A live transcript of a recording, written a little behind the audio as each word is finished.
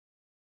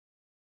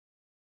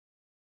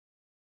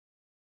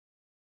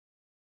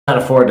Out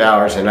of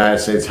 $4, the United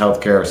States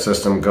healthcare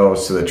system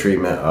goes to the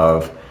treatment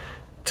of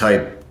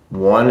type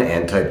 1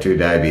 and type 2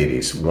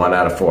 diabetes. 1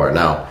 out of 4.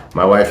 Now,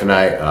 my wife and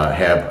I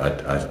have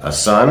a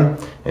son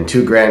and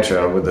 2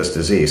 grandchildren with this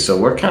disease, so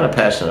we're kind of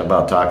passionate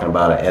about talking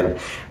about it. And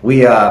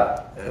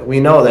we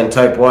know that in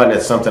type 1,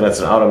 it's something that's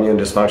an autoimmune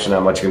dysfunction,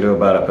 not much you can do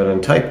about it. But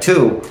in type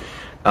 2,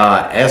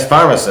 as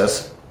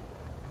pharmacists,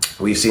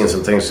 we've seen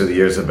some things through the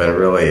years that have been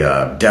really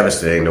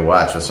devastating to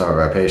watch with some of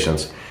our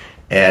patients.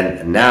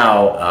 And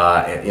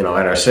now, in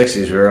our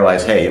 60s, we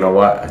realize, hey, you know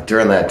what?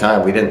 During that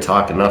time, we didn't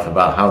talk enough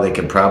about how they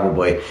could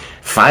probably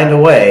find a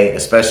way,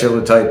 especially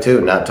with type 2,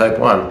 not type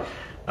 1.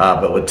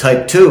 But with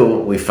type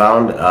 2, we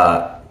found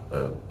out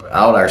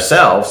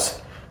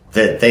ourselves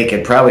that they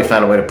could probably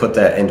find a way to put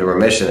that into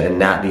remission and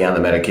not be on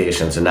the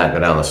medications and not go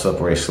down the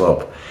slippery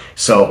slope.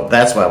 So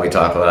that's why we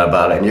talk a lot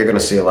about it. And you're going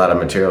to see a lot of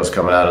materials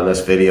coming out in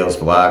this, videos,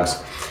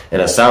 blogs.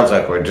 And it sounds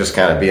like we're just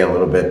kind of being a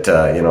little bit,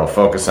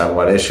 focused on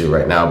one issue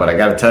right now. But I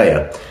got to tell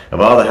you,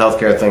 of all the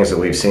healthcare things that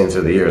we've seen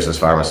through the years as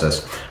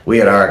pharmacists, we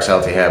at Rx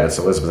Healthy Habits,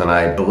 Elizabeth and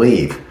I,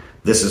 believe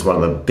this is one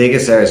of the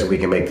biggest areas that we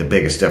can make the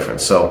biggest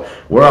difference. So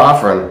we're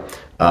offering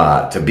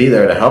to be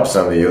there to help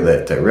some of you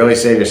that really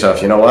say to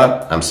yourself, you know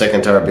what, I'm sick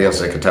and tired of being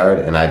sick and tired,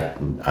 and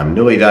I'm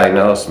newly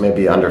diagnosed,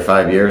 maybe under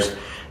 5 years,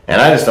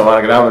 and I just don't want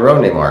to get down the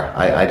road anymore.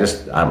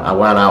 I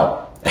want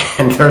out.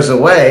 And there's a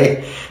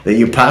way that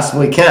you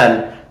possibly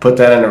can put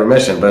that into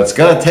remission, but it's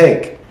going to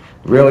take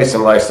really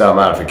some lifestyle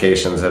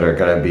modifications that are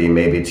going to be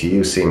maybe to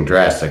you seem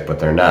drastic, but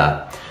they're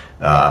not.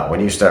 When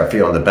you start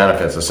feeling the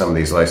benefits of some of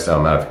these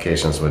lifestyle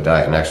modifications with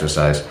diet and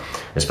exercise,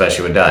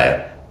 especially with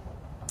diet,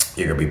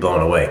 you're going to be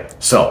blown away.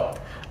 So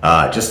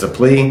just a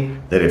plea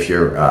that if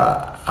you're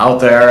out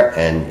there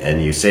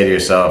and you say to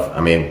yourself, I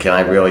mean, can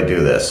I really do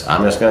this?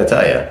 I'm just going to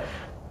tell you,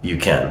 you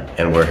can,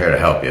 and we're here to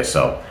help you.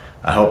 So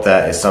I hope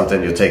that is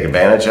something you'll take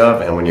advantage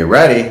of, and when you're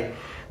ready,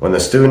 when the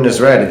student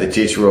is ready, the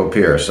teacher will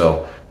appear.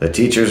 So the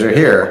teachers are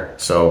here,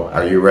 so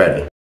are you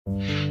ready?